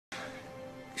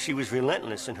She was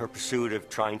relentless in her pursuit of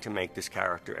trying to make this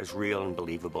character as real and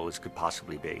believable as could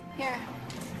possibly be. Here,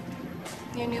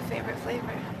 your new favorite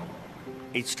flavor.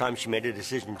 Each time she made a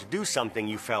decision to do something,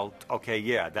 you felt, okay,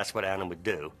 yeah, that's what Anna would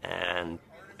do. And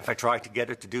if I tried to get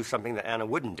her to do something that Anna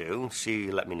wouldn't do,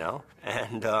 she let me know,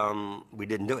 and we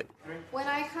didn't do it. When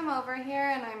I come over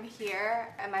here and I'm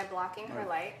here, am I blocking her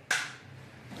light?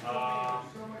 No,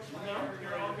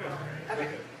 you're all good. Okay.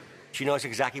 She knows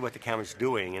exactly what the camera's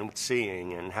doing and what's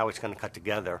seeing and how it's going to cut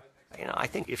together. You know, I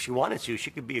think if she wanted to,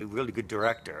 she could be a really good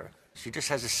director. She just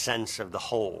has a sense of the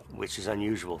whole, which is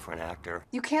unusual for an actor.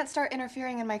 You can't start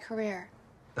interfering in my career.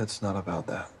 It's not about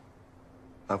that.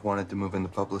 I've wanted to move into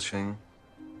publishing.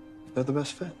 They're the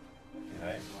best fit.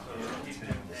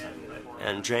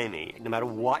 And Jamie, no matter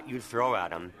what you'd throw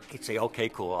at him, he'd say, okay,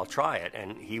 cool, I'll try it.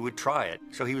 And he would try it.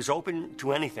 So he was open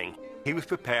to anything. He was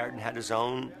prepared and had his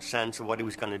own sense of what he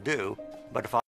was going to do. But if